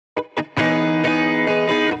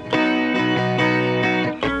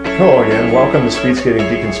Hello again, welcome to Speed Skating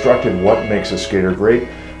Deconstructed, What Makes a Skater Great.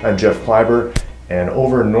 I'm Jeff Kleiber, and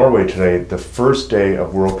over in Norway today, the first day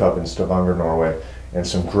of World Cup in Stavanger, Norway, and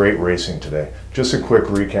some great racing today. Just a quick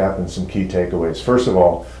recap and some key takeaways. First of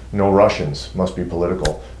all, no Russians, must be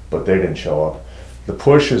political, but they didn't show up. The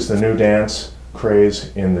push is the new dance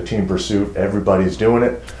craze in the team pursuit. Everybody's doing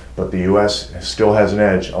it, but the US still has an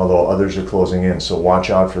edge, although others are closing in, so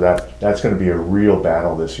watch out for that. That's going to be a real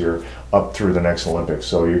battle this year up through the next Olympics.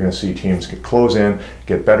 So you're going to see teams close in,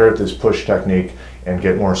 get better at this push technique, and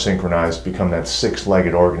get more synchronized, become that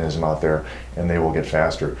six-legged organism out there, and they will get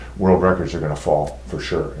faster. World records are going to fall for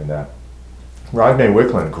sure in that. Ragne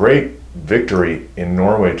Wiklund, great victory in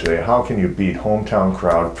Norway today. How can you beat hometown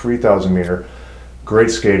crowd, 3,000 meter,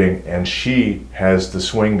 great skating, and she has the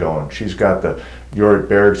swing going. She's got the Jorrit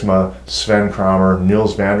Bergsma, Sven Kramer,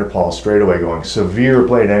 Nils van der Poel straightaway going. Severe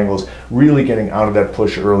blade angles, really getting out of that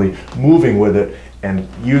push early, moving with it, and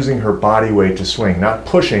using her body weight to swing. Not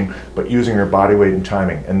pushing, but using her body weight and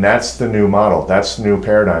timing. And that's the new model. That's the new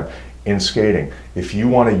paradigm in skating. If you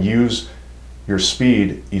want to use your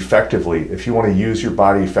speed effectively, if you want to use your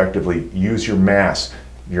body effectively, use your mass.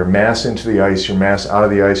 Your mass into the ice, your mass out of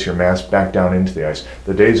the ice, your mass back down into the ice.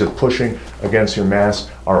 The days of pushing against your mass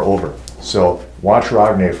are over. So watch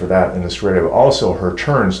Ragne for that in the straightaway. Also, her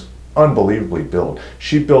turns unbelievably build.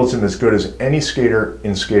 She builds them as good as any skater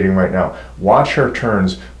in skating right now. Watch her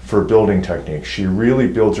turns for building technique. She really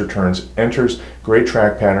builds her turns, enters great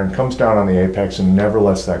track pattern, comes down on the apex and never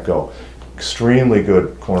lets that go. Extremely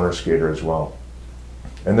good corner skater as well.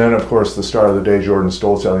 And then, of course, the star of the day, Jordan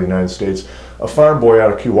Stolz out of the United States, a farm boy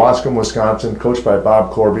out of Kewaskum, Wisconsin, coached by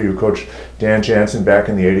Bob Corby, who coached Dan Jansen back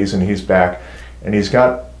in the 80s, and he's back. And he's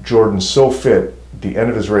got Jordan so fit, the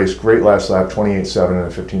end of his race, great last lap, 28.7 in the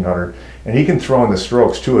 1500, and he can throw in the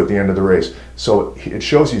strokes, too, at the end of the race. So it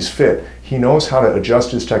shows he's fit. He knows how to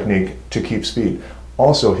adjust his technique to keep speed.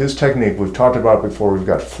 Also, his technique, we've talked about it before, we've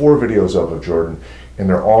got 4 videos of Jordan, and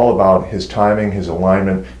they're all about his timing, his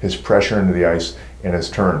alignment, his pressure into the ice, and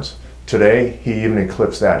his turns. Today, he even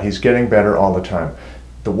eclipsed that. He's getting better all the time.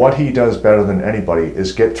 What he does better than anybody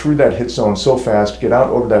is get through that hit zone so fast, get out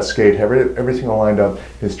over that skate, have everything all lined up,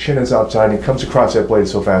 his chin is outside, and he comes across that blade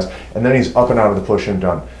so fast, and then he's up and out of the push and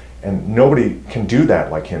done. And nobody can do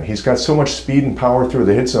that like him. He's got so much speed and power through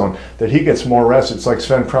the hit zone that he gets more rest. It's like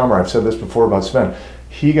Sven Kramer. I've said this before about Sven.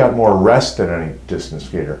 He got more rest than any distance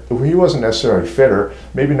skater. He wasn't necessarily fitter,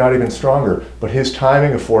 maybe not even stronger, but his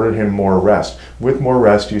timing afforded him more rest. With more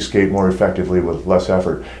rest, you skate more effectively with less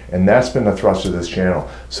effort. And that's been the thrust of this channel.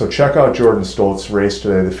 So check out Jordan Stolz's race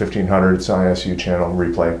today, the 1500. It's on ISU channel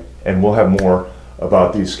replay. And we'll have more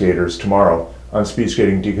about these skaters tomorrow on Speed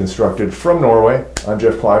Skating Deconstructed from Norway. I'm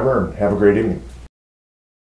Jeff Kleiber, and have a great evening.